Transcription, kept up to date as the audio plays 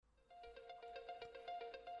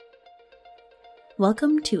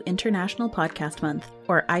Welcome to International Podcast Month,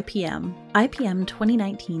 or IPM. IPM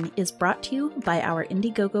 2019 is brought to you by our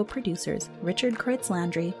Indiegogo producers, Richard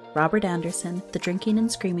Kreutz-Landry, Robert Anderson, the Drinking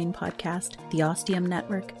and Screaming Podcast, the Ostium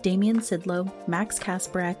Network, Damian Sidlow, Max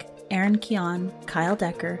Kasparek, Aaron Keon, Kyle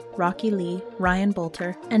Decker, Rocky Lee, Ryan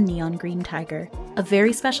Bolter, and Neon Green Tiger. A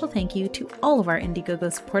very special thank you to all of our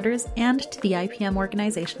Indiegogo supporters and to the IPM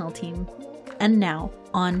organizational team. And now,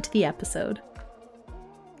 on to the episode.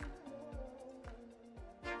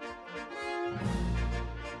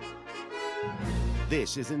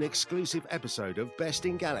 This is an exclusive episode of Best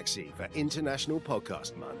in Galaxy for International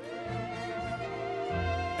Podcast Month.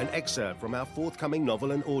 An excerpt from our forthcoming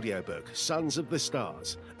novel and audiobook, Sons of the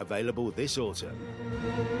Stars, available this autumn.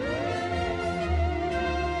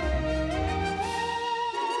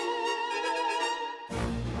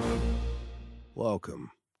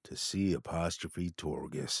 Welcome to C'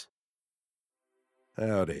 Torgus.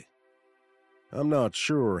 Howdy. I'm not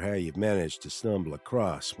sure how you've managed to stumble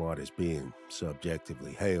across what is being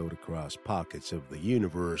subjectively hailed across pockets of the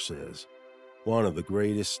universe as one of the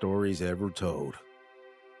greatest stories ever told.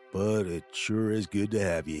 But it sure is good to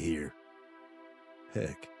have you here.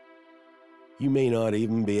 Heck, you may not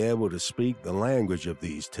even be able to speak the language of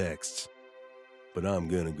these texts, but I'm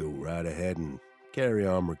gonna go right ahead and carry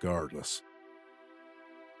on regardless.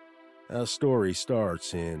 Our story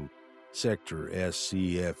starts in Sector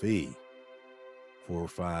SCFE,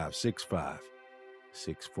 4565,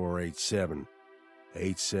 6487,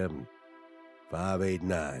 87,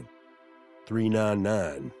 589,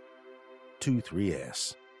 399,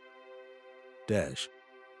 23S, dash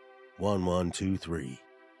 1123,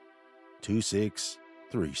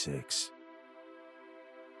 2636,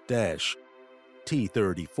 dash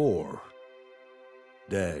T34,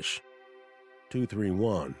 dash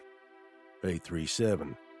 231,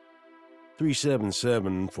 837,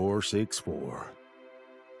 377464,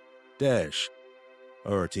 dash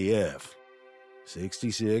RTF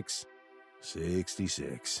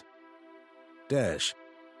 6666, dash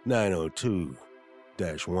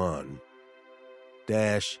 902-1,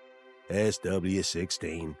 dash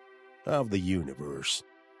SW16 of the universe.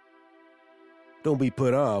 Don't be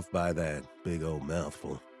put off by that big old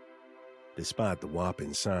mouthful. Despite the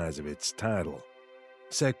whopping size of its title,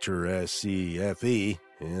 Sector SCFE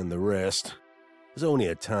and the rest is only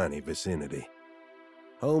a tiny vicinity,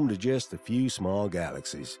 home to just a few small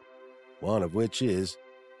galaxies, one of which is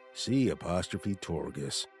C'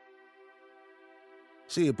 Torgus.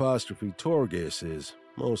 C' Torgus is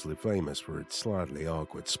mostly famous for its slightly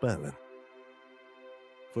awkward spelling.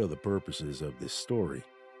 For the purposes of this story,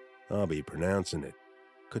 I'll be pronouncing it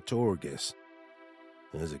Catorgus,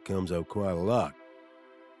 as it comes out quite a lot.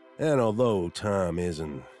 And although time is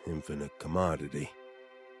an infinite commodity,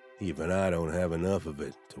 even I don't have enough of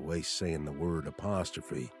it to waste saying the word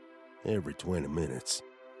apostrophe every 20 minutes.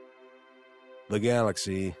 The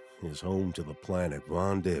galaxy is home to the planet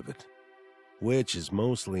Von Divid, which is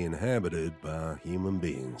mostly inhabited by human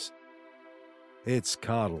beings. It's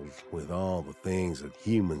coddled with all the things that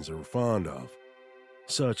humans are fond of,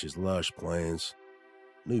 such as lush plants,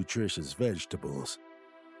 nutritious vegetables,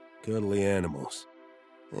 cuddly animals,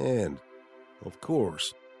 and, of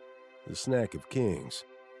course, the snack of kings,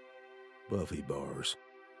 Buffy bars.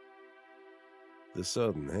 The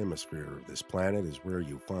southern hemisphere of this planet is where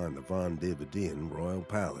you'll find the Von Dividian Royal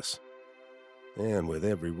Palace. And with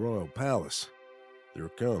every royal palace, there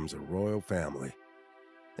comes a royal family.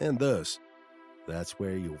 And thus, that's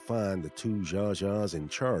where you'll find the two Zsa Zsas in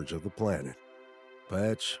charge of the planet,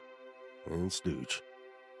 Patch and Stooch.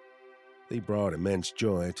 They brought immense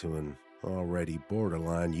joy to an already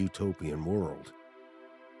borderline utopian world.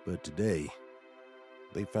 But today,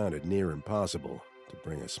 they found it near impossible to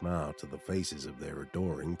bring a smile to the faces of their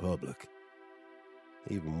adoring public,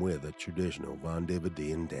 even with a traditional Von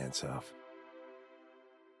Dividian dance-off.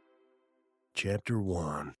 Chapter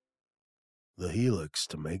 1. The Helix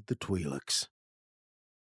to Make the Twi'leks.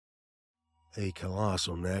 A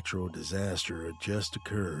colossal natural disaster had just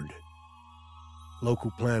occurred.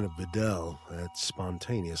 Local planet Vidal had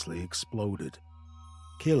spontaneously exploded,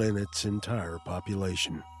 killing its entire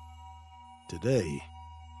population. Today,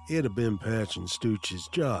 it had been Patch and Stooch's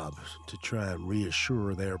job to try and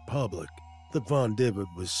reassure their public that Von Divid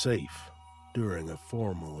was safe during a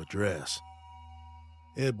formal address.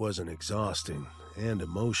 It was an exhausting and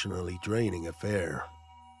emotionally draining affair,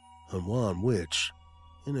 and one which,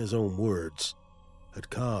 in his own words, had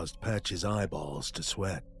caused Patch's eyeballs to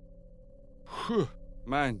sweat. Whew,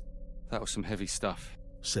 man, that was some heavy stuff,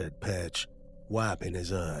 said Patch, wiping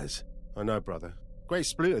his eyes. I know, brother. Great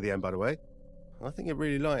split at the end, by the way. I think it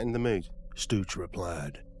really lightened the mood. Stooch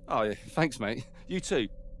replied. Oh, yeah. Thanks, mate. You too.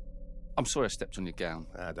 I'm sorry I stepped on your gown.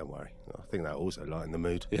 Don't worry. I think that'll also lighten the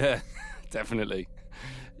mood. Yeah, definitely.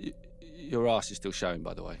 Your ass is still showing,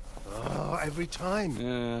 by the way. Oh, every time.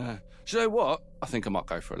 Yeah. Do you know what? I think I might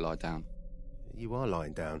go for a lie down. You are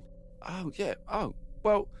lying down. Oh, yeah. Oh,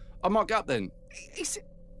 well, I might get up then. Is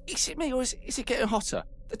it me or is it getting hotter?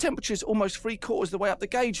 The temperature's almost 3/4 of the way up the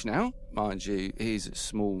gauge now. Mind you, it is a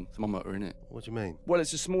small thermometer, isn't it? What do you mean? Well,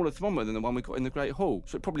 it's a smaller thermometer than the one we got in the Great Hall,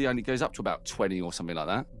 so it probably only goes up to about 20 or something like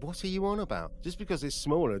that. What are you on about? Just because it's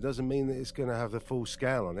smaller doesn't mean that it's going to have the full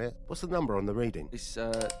scale on it. What's the number on the reading? It's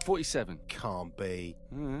 47. Can't be.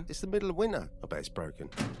 Mm-hmm. It's the middle of winter. I bet it's broken.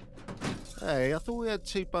 Hey, I thought we had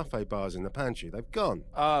 2 buffet bars in the pantry. They've gone.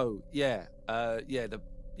 Oh, yeah. The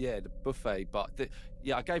buffet, but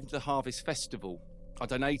I gave them to the Harvest Festival. I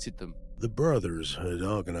donated them. The brothers had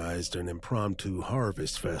organized an impromptu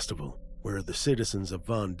harvest festival where the citizens of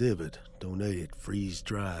Von Divid donated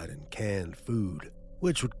freeze-dried and canned food,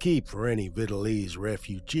 which would keep for any Vitalese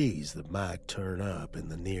refugees that might turn up in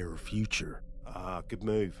the near future. Ah, good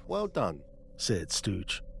move. Well done, said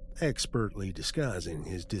Stooch, expertly disguising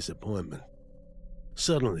his disappointment.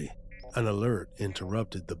 Suddenly, an alert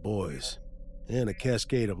interrupted the boys, and a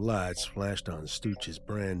cascade of lights flashed on Stooch's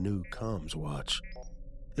brand-new comms watch.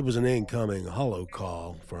 It was an incoming holo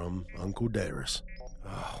call from Uncle Darius.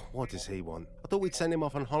 Oh, what does he want? I thought we'd send him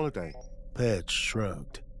off on holiday. Patch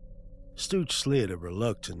shrugged. Stooch slid a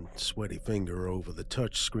reluctant, sweaty finger over the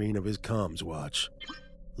touch screen of his comms watch,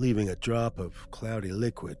 leaving a drop of cloudy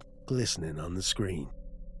liquid glistening on the screen.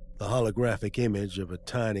 The holographic image of a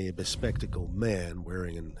tiny, bespectacled man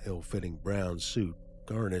wearing an ill-fitting brown suit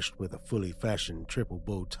garnished with a fully fashioned triple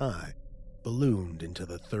bow tie ballooned into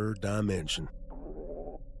the third dimension.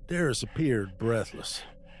 Darius appeared breathless.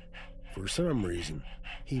 For some reason,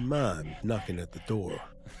 he mimed knocking at the door.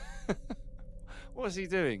 What's he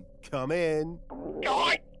doing? Come in.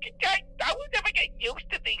 God, I will never get used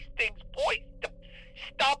to these things, boys.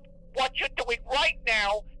 Stop what you're doing right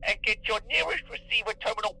now and get your nearest receiver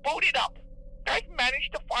terminal booted up. I've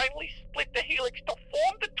managed to finally split the helix to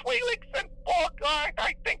form the Twi'leks, and oh God,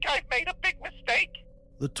 I think I've made a big mistake.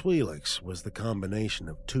 The Twi'leks was the combination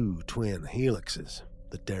of 2 twin helixes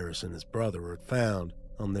that Darius and his brother had found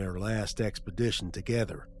on their last expedition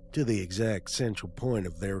together to the exact central point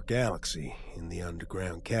of their galaxy in the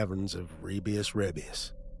underground caverns of Rebius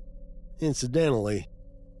Rebius. Incidentally,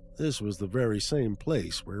 this was the very same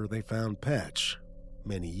place where they found Patch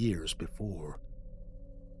many years before.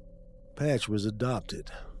 Patch was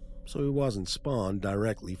adopted, so he wasn't spawned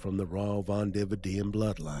directly from the raw Von Dividian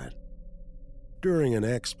bloodline. During an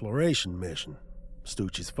exploration mission,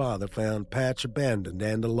 Stooch's father found Patch abandoned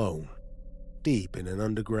and alone, deep in an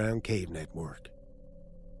underground cave network.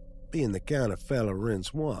 Being the kind of fella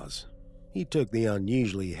Rince was, he took the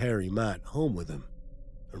unusually hairy mite home with him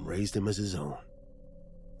and raised him as his own.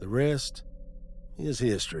 The rest is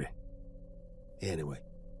history. Anyway,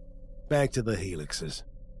 back to the helixes.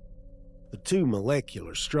 The 2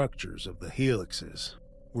 molecular structures of the helixes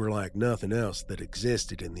were like nothing else that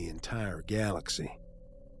existed in the entire galaxy.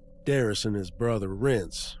 Darius and his brother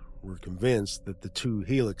Rince were convinced that the 2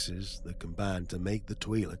 helixes that combined to make the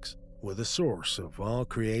Twi'leks were the source of all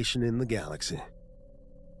creation in the galaxy.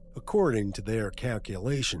 According to their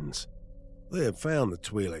calculations, they had found the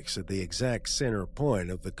Twi'leks at the exact center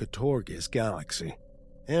point of the Katorgis galaxy,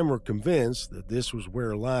 and were convinced that this was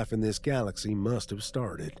where life in this galaxy must have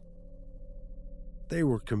started. They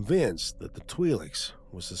were convinced that the Twi'leks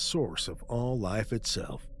was the source of all life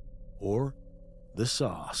itself, or the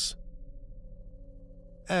sauce.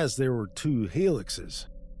 As there were 2 helixes,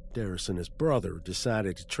 Darius and his brother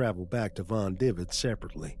decided to travel back to Von Divid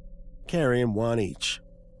separately, carrying 1 each.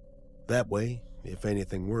 That way, if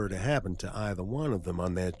anything were to happen to either one of them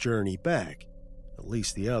on that journey back, at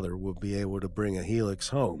least the other would be able to bring a helix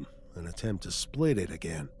home and attempt to split it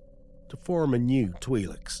again, to form a new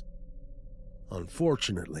Twi'leks.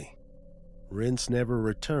 Unfortunately, Rince never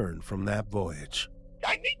returned from that voyage.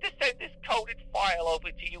 I need to send this coded file over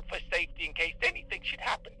to you for safety in case anything should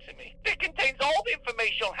happen to me. It contains all the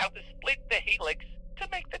information on how to split the helix to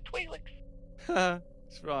make the Twi'leks.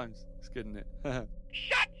 This rhymes. It's good, isn't it?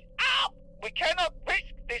 Shut up! We cannot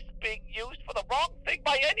risk this being used for the wrong thing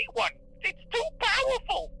by anyone. It's too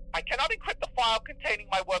powerful. I cannot encrypt the file containing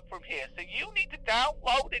my work from here, so you need to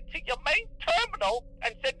download it to your main terminal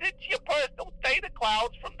and send it to your personal data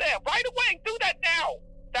clouds from there. Right away, do that now.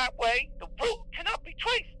 That way, the route cannot be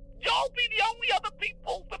traced. You'll be the only other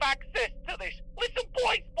people with access to this. Listen,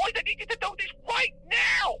 boys, I need you to do this right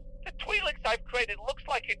now. The Twi'leks I've created looks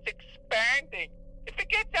like it's expanding. If it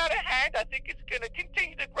gets out of hand, I think it's going to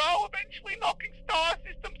continue to grow, eventually knocking star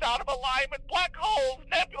systems time and black holes,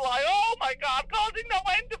 nebulae, oh my God, causing no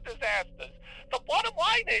end of disasters. The bottom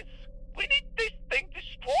line is, we need this thing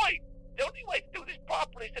destroyed. The only way to do this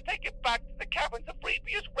properly is to take it back to the caverns of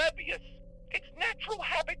Rebius Rebius. Its natural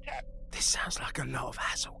habitat. This sounds like a lot of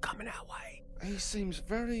hassle coming our way. He seems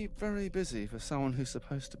very, very busy for someone who's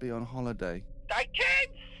supposed to be on holiday. I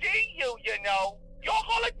can't see you, you know. Your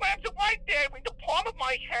holograms are right there in the palm of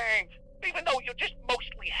my hand, even though you're just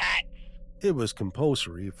mostly hats. It was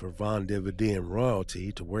compulsory for Von Dividend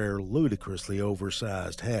royalty to wear ludicrously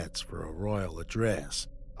oversized hats for a royal address.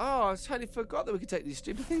 Oh, I totally forgot that we could take these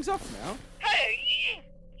stupid things off now. Hey,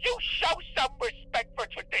 you show some respect for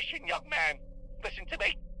tradition, young man. Listen to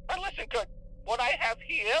me, and listen good. What I have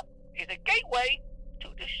here is a gateway to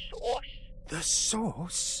the source. The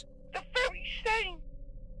source? The very same.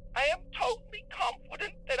 I am totally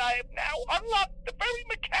confident that I have now unlocked the very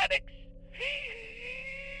mechanics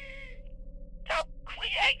of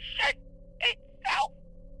creation itself.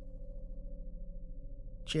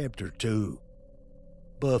 Chapter 2.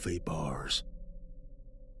 Buffy Bars.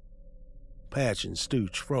 Patch and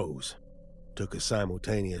Stooch froze, took a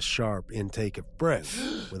simultaneous sharp intake of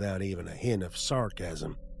breath without even a hint of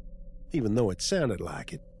sarcasm, even though it sounded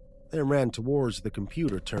like it, then ran towards the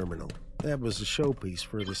computer terminal. That was the showpiece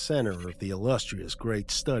for the center of the illustrious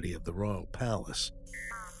great study of the Royal Palace.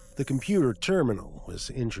 The computer terminal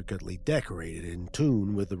was intricately decorated in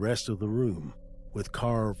tune with the rest of the room, with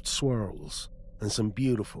carved swirls and some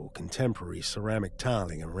beautiful contemporary ceramic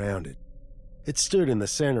tiling around it. It stood in the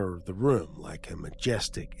center of the room like a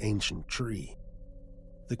majestic ancient tree.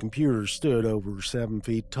 The computer stood over 7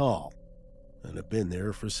 feet tall and had been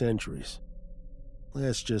there for centuries.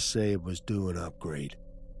 Let's just say it was due an upgrade.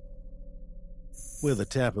 With a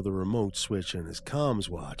tap of the remote switch on his comms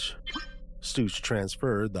watch, Stooch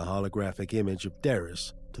transferred the holographic image of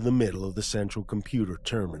Darius to the middle of the central computer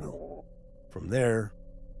terminal. From there,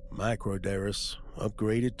 Micro Darius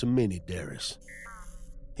upgraded to Mini Darius.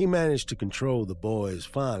 He managed to control the boy's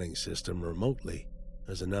filing system remotely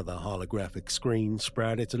as another holographic screen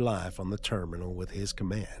sprouted to life on the terminal with his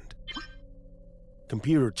command.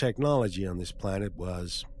 Computer technology on this planet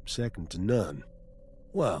was second to none.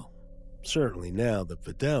 Well, certainly now that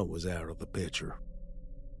Fidel was out of the picture.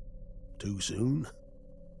 Too soon?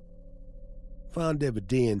 Von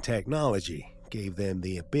Dividend technology gave them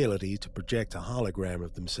the ability to project a hologram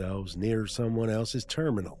of themselves near someone else's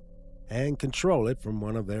terminal and control it from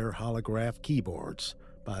one of their holograph keyboards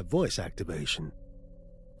by voice activation.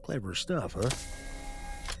 Clever stuff, huh?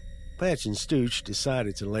 Patch and Stooch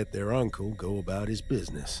decided to let their uncle go about his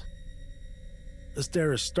business. As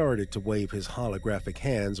Darius started to wave his holographic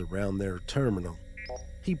hands around their terminal,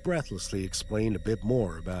 he breathlessly explained a bit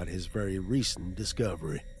more about his very recent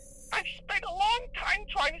discovery. I've spent a long time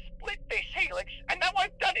trying to split this helix, and now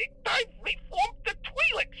I've done it. I've reformed the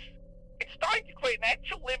Twi'lix. It's starting to create an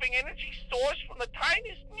actual living energy source from the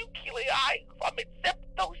tiniest nuclei from its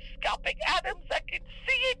zeptoscopic atoms. I can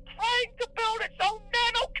see it trying to build its own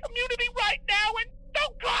nano-community right now, and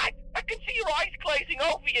oh God, I can see your eyes glazing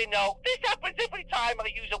over, you know. This happens every time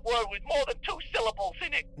I use a word with more than 2 syllables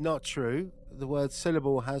in it. Not true. The word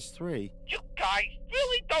syllable has 3. You guys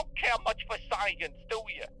really don't care much for science, do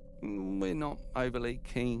you? We're not overly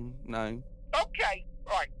keen, no. Okay,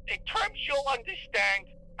 right. In terms you'll understand,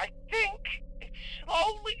 I think it's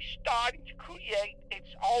slowly starting to create its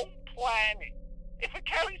own planet. If it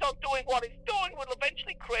carries on doing what it's doing, it will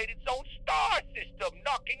eventually create its own star system,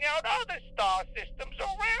 knocking out other star systems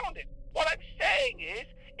around it. What I'm saying is,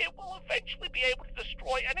 it will eventually be able to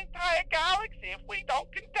destroy an entire galaxy if we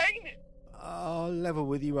don't contain it. I'll level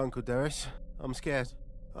with you, Uncle Darius. I'm scared.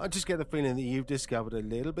 I just get the feeling that you've discovered a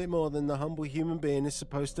little bit more than the humble human being is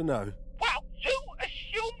supposed to know. Well, you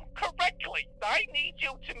assume correctly. I need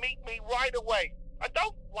you to meet me right away. I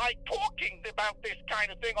don't like talking about this kind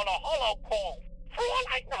of thing on a holo call. For all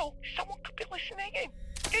I know, someone could be listening in.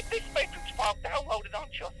 Get this matrix file downloaded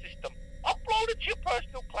onto your system, upload it to your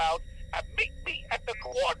personal cloud, and meet me at the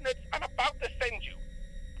coordinates I'm about to send you.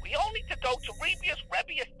 We all need to go to Rebius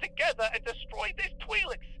Rebius together and destroy this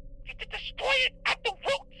Twi'lix. You need to destroy it at the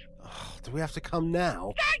root. Oh, do we have to come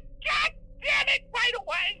now? God damn it! Right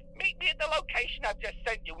away! Meet me at the location I've just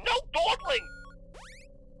sent you. No dawdling!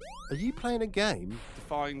 Are you playing a game?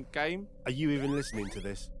 Define game? Are you even listening to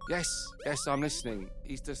this? Yes, I'm listening.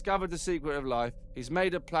 He's discovered the secret of life. He's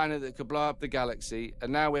made a planet that could blow up the galaxy,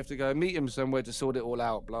 and now we have to go meet him somewhere to sort it all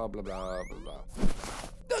out. Blah, blah, blah, blah, blah.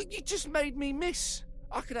 No, you just made me miss.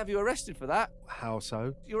 I could have you arrested for that. How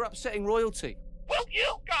so? You're upsetting royalty. Will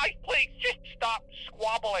you guys please just stop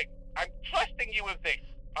squabbling? I'm trusting you with this.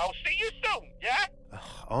 I'll see you soon, yeah?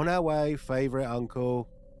 On our way, favourite uncle.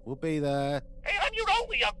 We'll be there. Hey, I'm your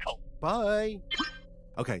only uncle. Bye.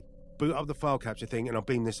 Okay, boot up the file capture thing and I'll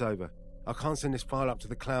beam this over. I can't send this file up to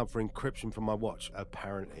the cloud for encryption from my watch,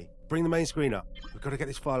 apparently. Bring the main screen up. We've got to get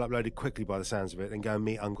this file uploaded quickly by the sounds of it, then go and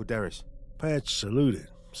meet Uncle Derris. Patch saluted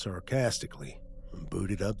sarcastically and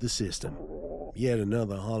booted up the system. Yet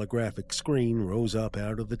another holographic screen rose up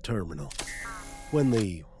out of the terminal. When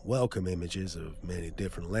the welcome images of many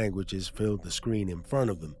different languages filled the screen in front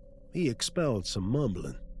of them, he expelled some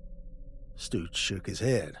mumbling. Stooge shook his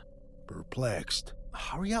head, perplexed.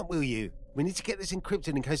 Hurry up, will you? We need to get this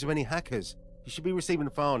encrypted in case of any hackers. You should be receiving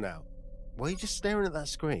the file now. Why are you just staring at that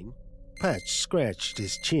screen? Patch scratched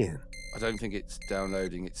his chin. I don't think it's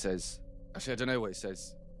downloading. It says... Actually, I don't know what it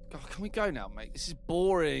says. God, can we go now, mate? This is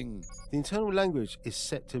boring. The internal language is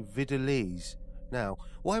set to Vidalese. Now,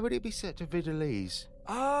 why would it be set to Vidalese?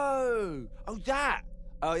 Oh, that!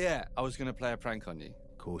 Oh, yeah, I was going to play a prank on you.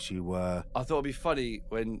 Of course you were. I thought it'd be funny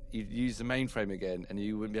when you'd use the mainframe again and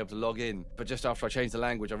you wouldn't be able to log in. But just after I changed the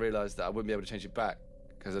language, I realised that I wouldn't be able to change it back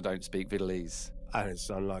because I don't speak Vidalese. And it's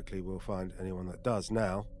unlikely we'll find anyone that does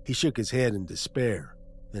now. He shook his head in despair,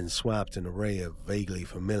 then swiped an array of vaguely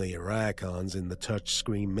familiar icons in the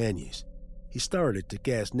touchscreen menus. He started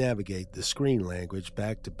to navigate the screen language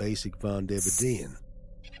back to basic Von Dividian.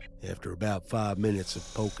 After about 5 minutes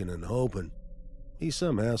of poking and hoping, he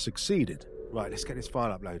somehow succeeded. Right, let's get this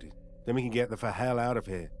file uploaded. Then we can get the hell out of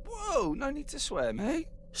here. Whoa, no need to swear, mate.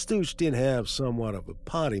 Stooge did have somewhat of a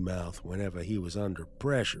potty mouth whenever he was under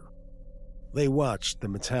pressure. They watched the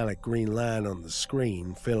metallic green line on the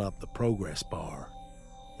screen fill up the progress bar.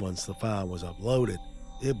 Once the file was uploaded,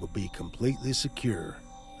 it would be completely secure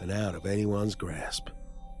and out of anyone's grasp.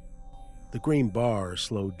 The green bar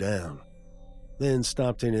slowed down, then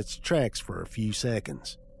stopped in its tracks for a few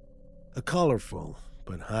seconds. A colorful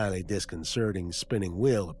but highly disconcerting spinning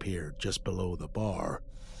wheel appeared just below the bar.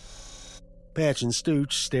 Patch and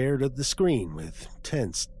Stooge stared at the screen with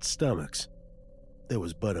tensed stomachs. There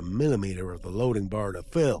was but a millimeter of the loading bar to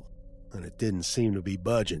fill, and it didn't seem to be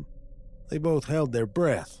budging. They both held their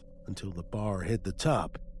breath until the bar hit the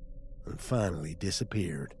top and finally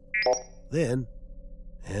disappeared. Then,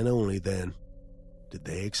 and only then, did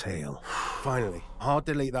they exhale. Finally, I'll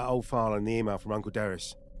delete that old file and the email from Uncle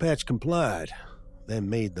Derris. Patch complied, then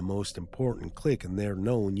made the most important click in their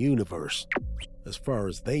known universe, as far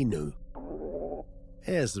as they knew.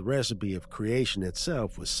 As the recipe of creation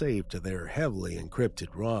itself was saved to their heavily encrypted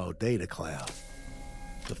raw data cloud.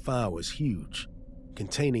 The file was huge,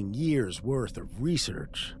 containing years' worth of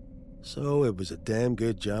research, so it was a damn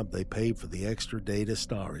good job they paid for the extra data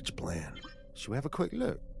storage plan. Should we have a quick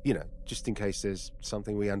look? You know, just in case there's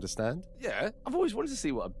something we understand? Yeah, I've always wanted to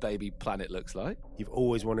see what a baby planet looks like. You've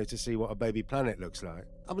always wanted to see what a baby planet looks like?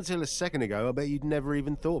 Up until a second ago, I bet you'd never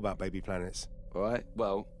even thought about baby planets. Right,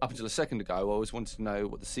 well, up until a second ago, I always wanted to know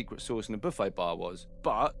what the secret sauce in a buffet bar was.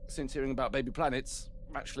 But since hearing about baby planets,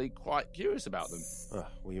 I'm actually quite curious about them.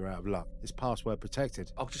 Well, you're out of luck. It's password protected.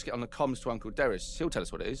 I'll just get on the comms to Uncle Derris. He'll tell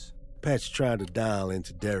us what it is. Patch tried to dial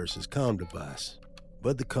into Derris's comm device,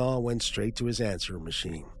 but the call went straight to his answering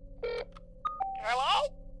machine. Hello?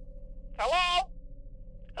 Hello?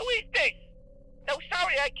 Who is this? No,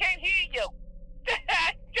 sorry, I can't hear you.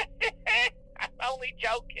 I'm only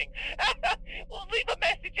joking. We'll leave a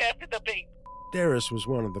message after the beep. Derris was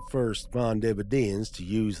one of the first Von Dividians to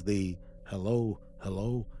use the hello,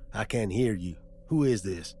 I can't hear you. Who is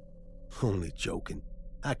this? Only joking.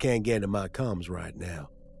 I can't get in my comms right now.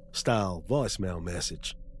 Style voicemail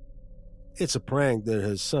message. It's a prank that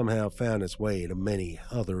has somehow found its way to many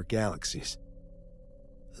other galaxies.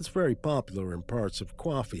 It's very popular in parts of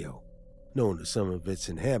Quaffio, known to some of its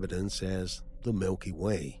inhabitants as the Milky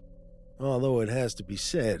Way. Although it has to be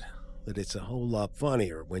said that it's a whole lot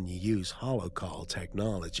funnier when you use holocall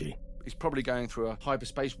technology. He's probably going through a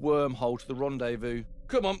hyperspace wormhole to the rendezvous.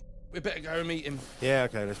 Come on, we better go and meet him. Yeah,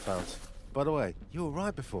 okay, let's bounce. By the way, you were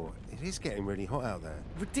right before. It is getting really hot out there.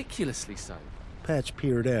 Ridiculously so. Patch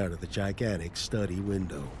peered out of the gigantic study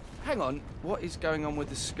window. Hang on, what is going on with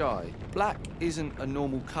the sky? Black isn't a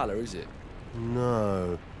normal colour, is it?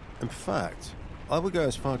 No. In fact, I would go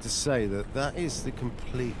as far to say that that is the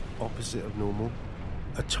complete opposite of normal.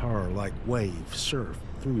 A tar-like wave surfed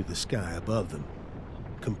through the sky above them,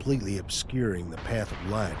 completely obscuring the path of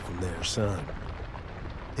light from their sun.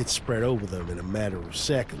 It spread over them in a matter of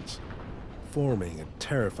seconds, forming a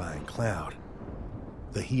terrifying cloud.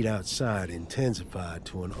 The heat outside intensified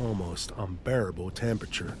to an almost unbearable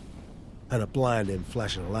temperature, and a blinding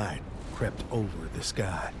flashing light crept over the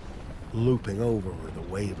sky, looping over the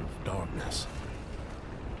wave of darkness.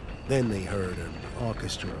 Then they heard an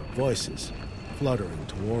orchestra of voices fluttering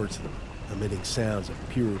towards them, emitting sounds of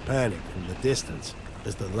pure panic from the distance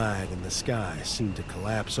as the light in the sky seemed to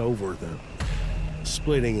collapse over them,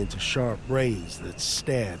 splitting into sharp rays that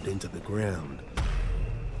stabbed into the ground.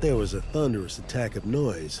 There was a thunderous attack of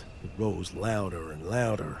noise that rose louder and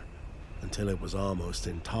louder until it was almost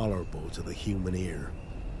intolerable to the human ear.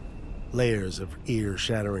 Layers of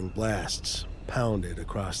ear-shattering blasts pounded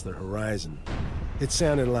across the horizon. It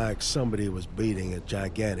sounded like somebody was beating a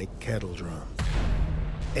gigantic kettle drum.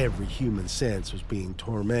 Every human sense was being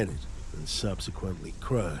tormented and subsequently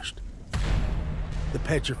crushed. The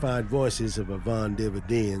petrified voices of a Von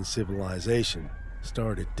Dividian civilization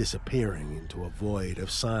started disappearing into a void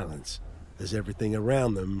of silence as everything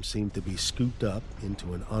around them seemed to be scooped up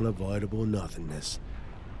into an unavoidable nothingness.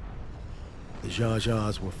 The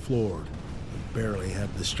Jajas were floored and barely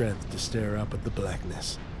had the strength to stare up at the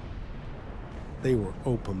blackness. They were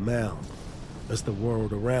open-mouthed as the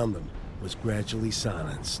world around them was gradually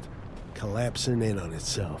silenced, collapsing in on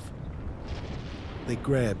itself. They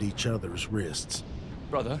grabbed each other's wrists.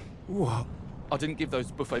 Brother? What? I didn't give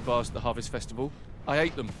those buffet bars at the Harvest Festival. I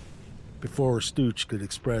ate them. Before Stooch could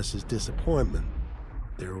express his disappointment,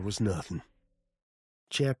 there was nothing.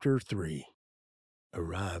 Chapter 3.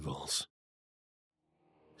 Arrivals.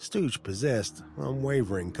 Stooch possessed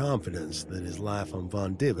unwavering confidence that his life on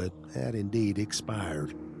Von Divid had indeed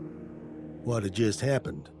expired. What had just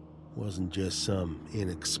happened wasn't just some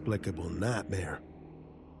inexplicable nightmare.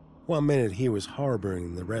 One minute he was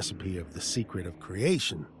harboring the recipe of the secret of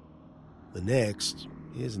creation. The next,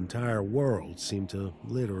 his entire world seemed to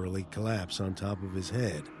literally collapse on top of his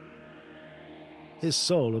head. His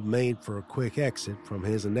soul had made for a quick exit from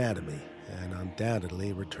his anatomy and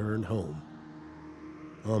undoubtedly returned home.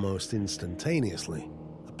 Almost instantaneously,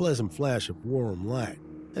 a pleasant flash of warm light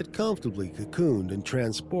had comfortably cocooned and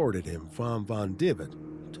transported him from Von Divid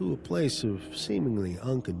to a place of seemingly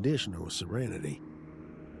unconditional serenity.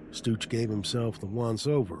 Stooch gave himself the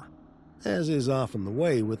once-over, as is often the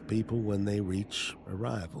way with people when they reach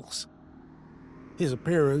arrivals. His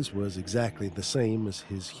appearance was exactly the same as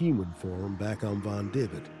his human form back on Von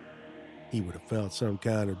Divid. He would have felt some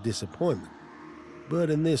kind of disappointment,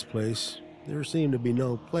 but in this place, there seemed to be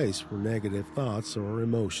no place for negative thoughts or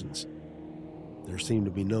emotions. There seemed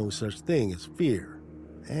to be no such thing as fear,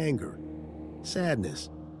 anger, sadness,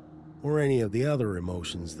 or any of the other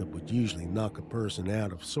emotions that would usually knock a person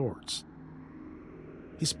out of sorts.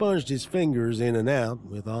 He sponged his fingers in and out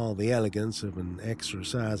with all the elegance of an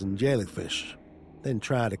exercising jellyfish, then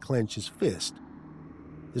tried to clench his fist.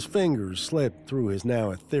 His fingers slipped through his now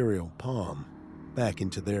ethereal palm, back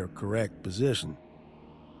into their correct position.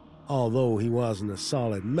 Although he wasn't a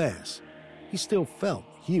solid mass, he still felt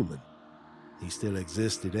human. He still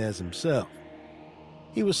existed as himself.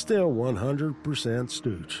 He was still 100%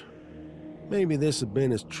 Stooch. Maybe this had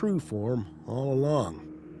been his true form all along.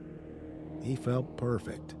 He felt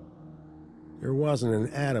perfect. There wasn't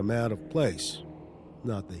an atom out of place.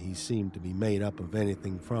 Not that he seemed to be made up of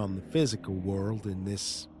anything from the physical world in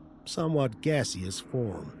this somewhat gaseous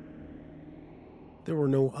form. There were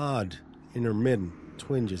no odd, intermittent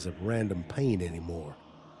twinges of random pain anymore.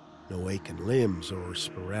 No aching limbs or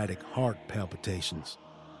sporadic heart palpitations.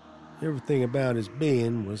 Everything about his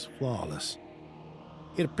being was flawless.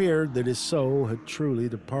 It appeared that his soul had truly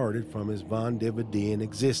departed from his Von Dividian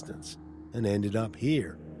existence and ended up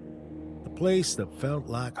here, a place that felt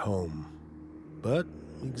like home. But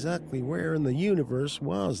exactly where in the universe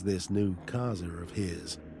was this new Kaiser of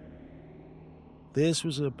his? This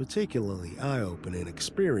was a particularly eye-opening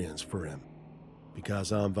experience for him,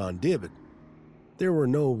 because on Von Divid, there were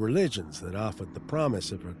no religions that offered the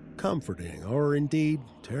promise of a comforting or indeed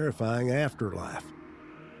terrifying afterlife.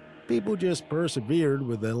 People just persevered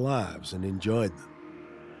with their lives and enjoyed them,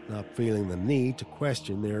 not feeling the need to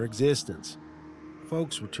question their existence.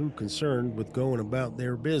 Folks were too concerned with going about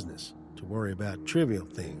their business to worry about trivial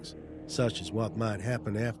things, such as what might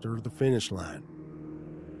happen after the finish line.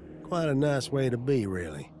 Quite a nice way to be,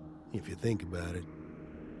 really, if you think about it.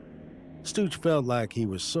 Stooch felt like he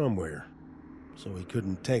was somewhere, so he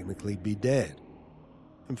couldn't technically be dead.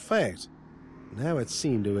 In fact, now it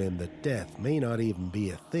seemed to him that death may not even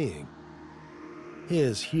be a thing.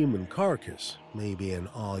 His human carcass may be an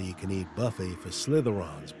all-you-can-eat buffet for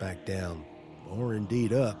Slitherons back down, or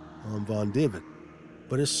indeed up, on Von Divid,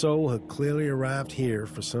 but his soul had clearly arrived here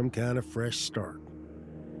for some kind of fresh start.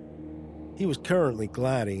 He was currently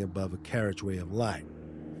gliding above a carriageway of light,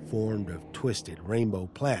 formed of twisted rainbow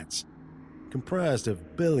plats, comprised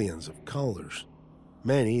of billions of colors,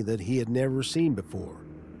 many that he had never seen before,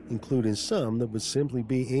 including some that would simply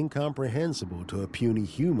be incomprehensible to a puny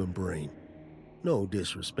human brain. No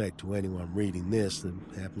disrespect to anyone reading this that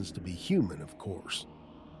happens to be human, of course.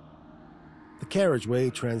 The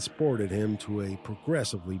carriageway transported him to a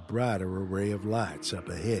progressively brighter array of lights up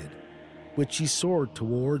ahead, which he soared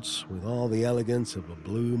towards with all the elegance of a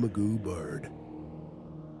blue Magoo bird.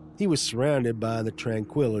 He was surrounded by the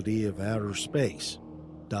tranquility of outer space,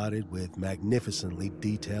 dotted with magnificently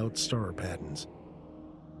detailed star patterns.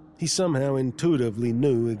 He somehow intuitively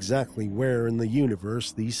knew exactly where in the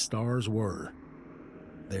universe these stars were.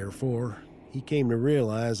 Therefore, he came to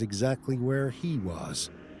realize exactly where he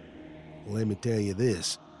was. Let me tell you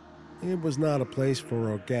this, it was not a place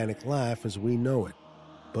for organic life as we know it,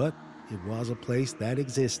 but it was a place that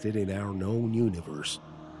existed in our known universe.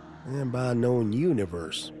 And by known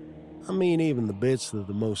universe, I mean even the bits that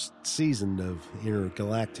the most seasoned of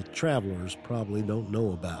intergalactic travelers probably don't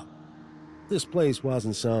know about. This place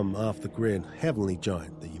wasn't some off-the-grid heavenly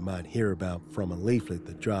joint that you might hear about from a leaflet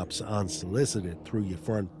that drops unsolicited through your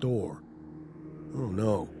front door. Oh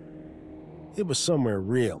no, it was somewhere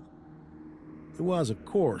real. It was, of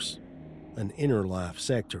course, an inner life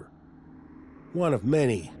sector, one of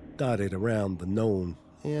many dotted around the known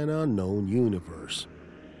and unknown universe.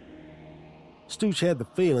 Stooge had the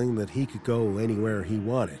feeling that he could go anywhere he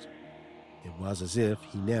wanted. It was as if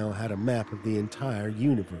he now had a map of the entire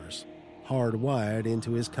universe hardwired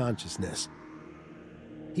into his consciousness.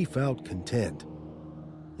 He felt content.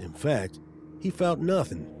 In fact, he felt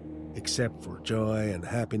nothing except for joy and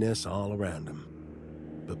happiness all around him.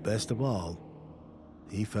 But best of all,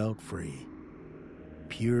 he felt free.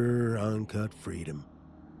 Pure, uncut freedom.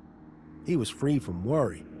 He was free from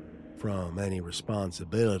worry, from any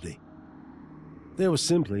responsibility. There was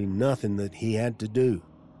simply nothing that he had to do.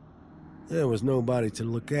 There was nobody to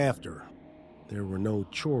look after. There were no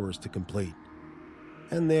chores to complete.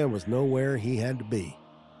 And there was nowhere he had to be.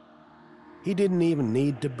 He didn't even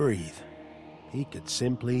need to breathe. He could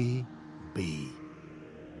simply be.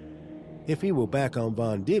 If he were back on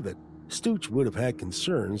Von Divet, Stooge would have had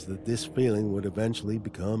concerns that this feeling would eventually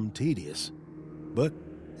become tedious. But,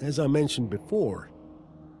 as I mentioned before,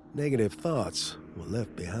 negative thoughts were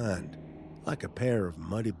left behind, like a pair of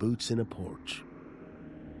muddy boots in a porch.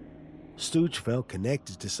 Stooge felt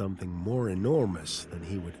connected to something more enormous than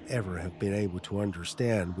he would ever have been able to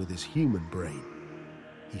understand with his human brain.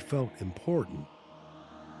 He felt important,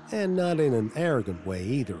 and not in an arrogant way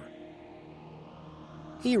either.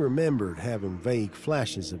 He remembered having vague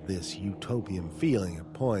flashes of this utopian feeling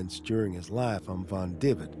at points during his life on Von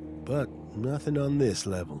Divet, but nothing on this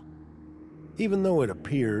level. Even though it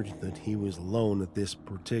appeared that he was alone at this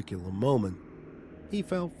particular moment, he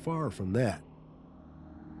felt far from that.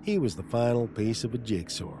 He was the final piece of a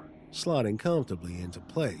jigsaw, slotting comfortably into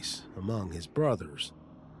place among his brothers,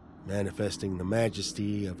 manifesting the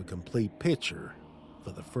majesty of a complete picture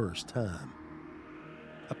for the first time.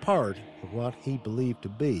 A part of what he believed to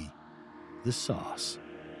be the sauce,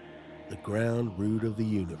 the ground root of the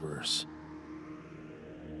universe.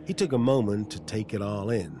 He took a moment to take it all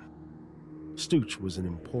in. Stooge was an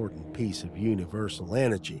important piece of universal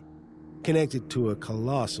energy, connected to a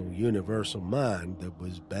colossal universal mind that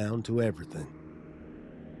was bound to everything.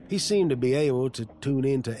 He seemed to be able to tune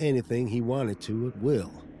into anything he wanted to at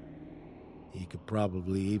will. He could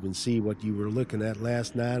probably even see what you were looking at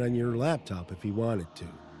last night on your laptop if he wanted to.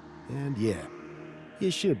 And yeah,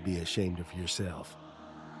 you should be ashamed of yourself.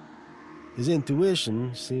 His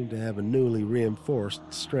intuition seemed to have a newly reinforced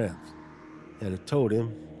strength, and it told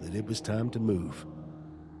him that it was time to move.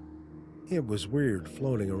 It was weird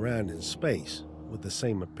floating around in space with the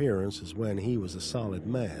same appearance as when he was a solid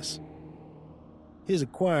mass. His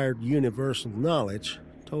acquired universal knowledge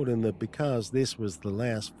told him that because this was the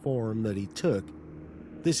last form that he took,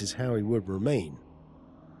 this is how he would remain,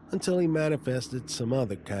 until he manifested some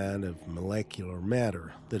other kind of molecular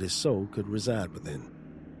matter that his soul could reside within.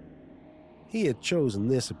 He had chosen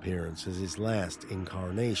this appearance as his last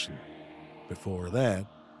incarnation. Before that,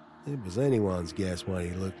 it was anyone's guess what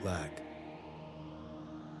he looked like.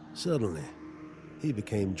 Suddenly, he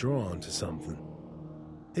became drawn to something.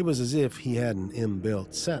 It was as if he had an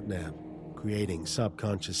inbuilt sat-nav, creating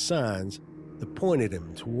subconscious signs that pointed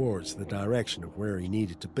him towards the direction of where he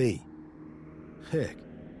needed to be. Heck,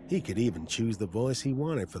 he could even choose the voice he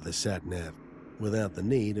wanted for the sat-nav, without the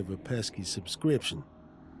need of a pesky subscription.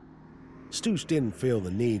 Stooge didn't feel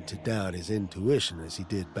the need to doubt his intuition as he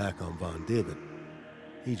did back on Von Divet.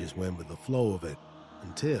 He just went with the flow of it,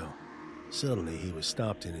 until suddenly he was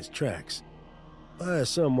stopped in his tracks by a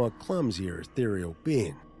somewhat clumsier ethereal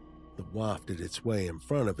being that wafted its way in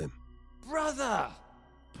front of him. Brother!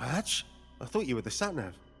 Patch? I thought you were the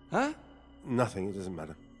sat-nav. Huh? Nothing, it doesn't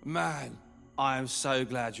matter. Man, I am so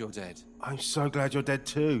glad you're dead. I'm so glad you're dead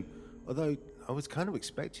too. Although, I was kind of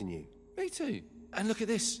expecting you. Me too. And look at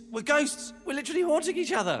this. We're ghosts. We're literally haunting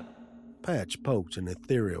each other. Patch poked an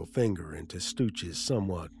ethereal finger into Stooch's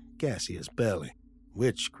somewhat gaseous belly,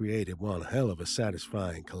 which created one hell of a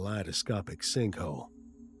satisfying kaleidoscopic sinkhole.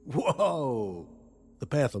 Whoa! The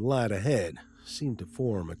path of light ahead seemed to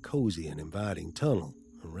form a cozy and inviting tunnel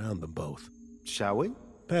around them both. Shall we?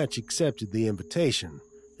 Patch accepted the invitation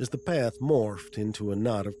as the path morphed into a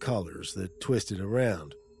knot of colors that twisted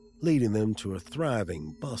around, leading them to a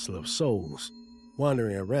thriving bustle of souls,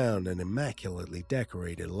 wandering around an immaculately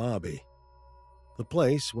decorated lobby. The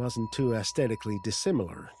place wasn't too aesthetically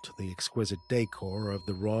dissimilar to the exquisite decor of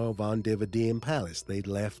the Royal Von Dividian Palace they'd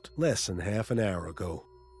left less than half an hour ago.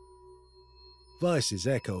 Voices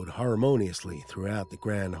echoed harmoniously throughout the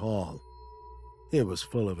grand hall. It was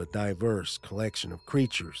full of a diverse collection of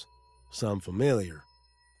creatures, some familiar,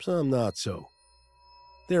 some not so.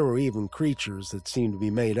 There were even creatures that seemed to be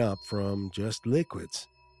made up from just liquids.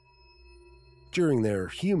 During their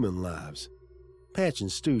human lives, Patch and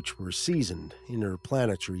Stooch were seasoned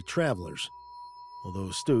interplanetary travelers, although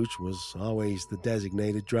Stooch was always the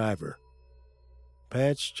designated driver.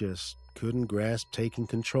 Patch just couldn't grasp taking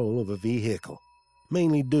control of a vehicle,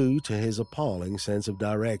 mainly due to his appalling sense of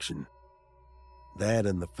direction. That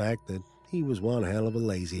and the fact that he was one hell of a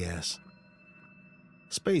lazy ass.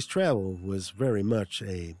 Space travel was very much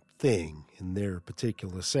a thing in their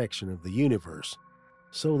particular section of the universe,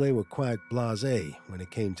 so they were quite blasé when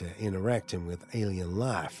it came to interacting with alien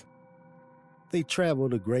life. They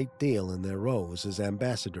traveled a great deal in their roles as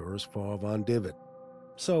ambassadors for Von Divid,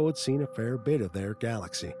 so had seen a fair bit of their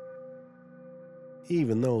galaxy.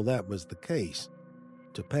 Even though that was the case,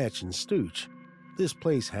 to Patch and Stooch, this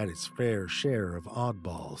place had its fair share of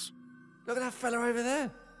oddballs. Look at that fella over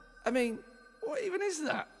there. I mean, what even is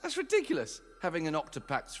that? That's ridiculous, having an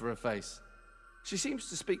octopax for a face. She seems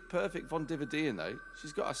to speak perfect Von Dividian, though.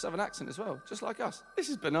 She's got a southern accent as well, just like us. This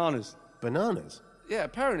is bananas. Bananas? Yeah,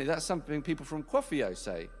 apparently that's something people from Quaffio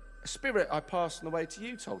say. A spirit I passed on the way to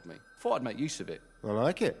you told me. Thought I'd make use of it. I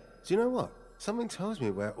like it. Do you know what? Something tells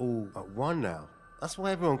me we're all at one now. That's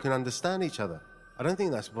why everyone can understand each other. I don't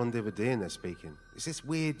think that's Von Dividian they're speaking. It's this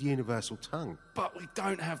weird universal tongue. But we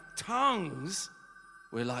don't have tongues.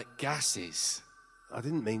 We're like gases. I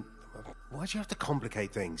didn't mean... Why'd you have to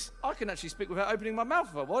complicate things? I can actually speak without opening my mouth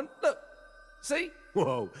if I want. Look. See?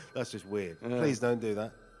 Whoa, that's just weird. Please don't do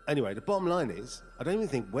that. Anyway, the bottom line is, I don't even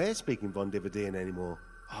think we're speaking Von Dividian anymore.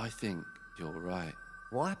 I think you're right.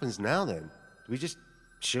 What happens now, then? Do we just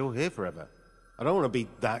chill here forever? I don't want to be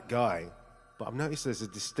that guy, but I've noticed there's a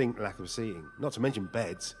distinct lack of seating, not to mention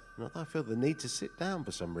beds. Not that I feel the need to sit down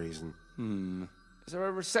for some reason. Is there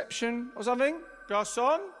a reception or something?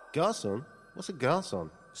 Garçon? Garçon? What's a garçon?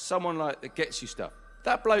 Someone like that gets you stuff.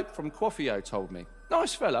 That bloke from Quaffio told me.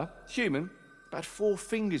 Nice fella, human, but had 4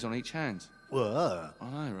 fingers on each hand. Whoa. I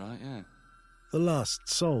know, right, yeah. The lost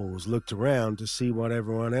souls looked around to see what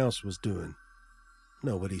everyone else was doing.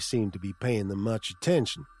 Nobody seemed to be paying them much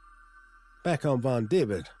attention. Back on Von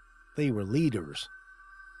Divid, they were leaders.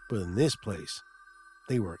 But in this place,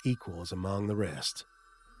 they were equals among the rest.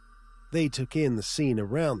 They took in the scene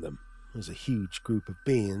around them as a huge group of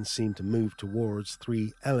beings seemed to move towards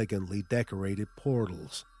 3 elegantly decorated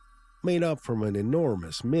portals, made up from an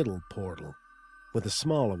enormous middle portal, with a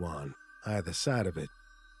smaller one either side of it.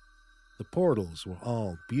 The portals were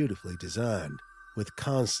all beautifully designed, with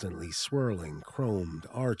constantly swirling chromed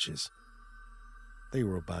arches. They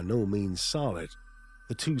were by no means solid.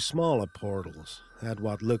 The 2 smaller portals had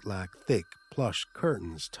what looked like thick, plush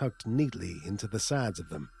curtains tucked neatly into the sides of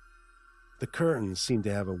them. The curtains seemed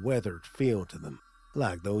to have a weathered feel to them,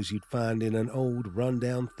 like those you'd find in an old,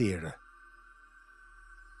 run-down theater.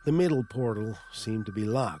 The middle portal seemed to be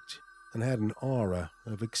locked and had an aura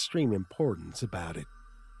of extreme importance about it.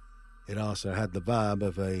 It also had the vibe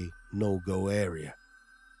of a no-go area.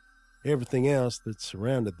 Everything else that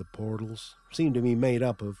surrounded the portals seemed to be made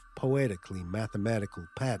up of poetically mathematical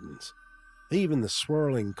patterns. Even the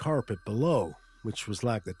swirling carpet below, which was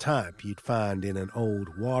like the type you'd find in an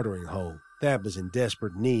old watering hole that was in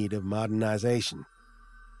desperate need of modernization.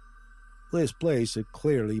 This place had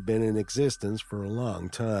clearly been in existence for a long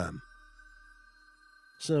time.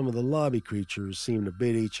 Some of the lobby creatures seemed to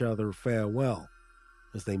bid each other farewell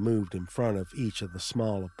as they moved in front of each of the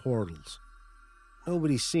smaller portals.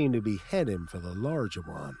 Nobody seemed to be heading for the larger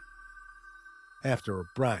one. After a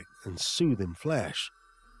bright and soothing flash,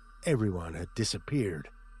 everyone had disappeared,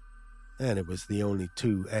 and it was the only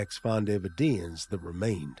 2 ex-Von Dividians that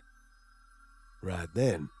remained. Right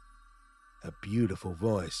then, a beautiful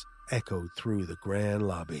voice echoed through the grand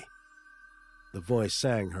lobby. The voice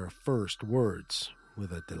sang her first words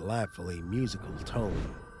with a delightfully musical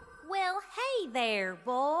tone. Well, hey there,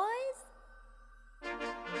 boys.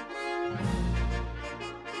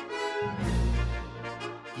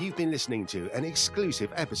 You've been listening to an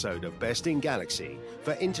exclusive episode of Best in Galaxy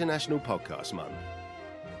for International Podcast Month.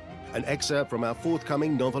 An excerpt from our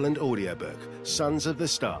forthcoming novel and audiobook, Sons of the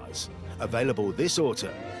Stars, available this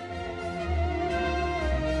autumn.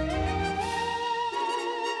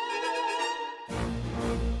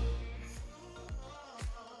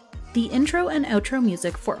 The intro and outro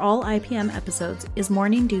music for all IPM episodes is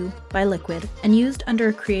Morning Dew by Liquid and used under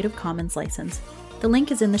a Creative Commons license. The link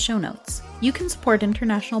is in the show notes. You can support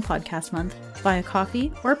International Podcast Month via Ko-fi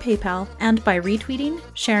or PayPal and by retweeting,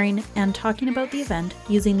 sharing, and talking about the event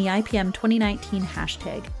using the IPM 2019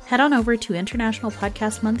 hashtag. Head on over to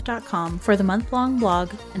internationalpodcastmonth.com for the month-long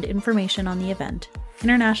blog and information on the event.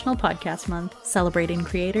 International Podcast Month, celebrating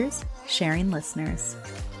creators, sharing listeners.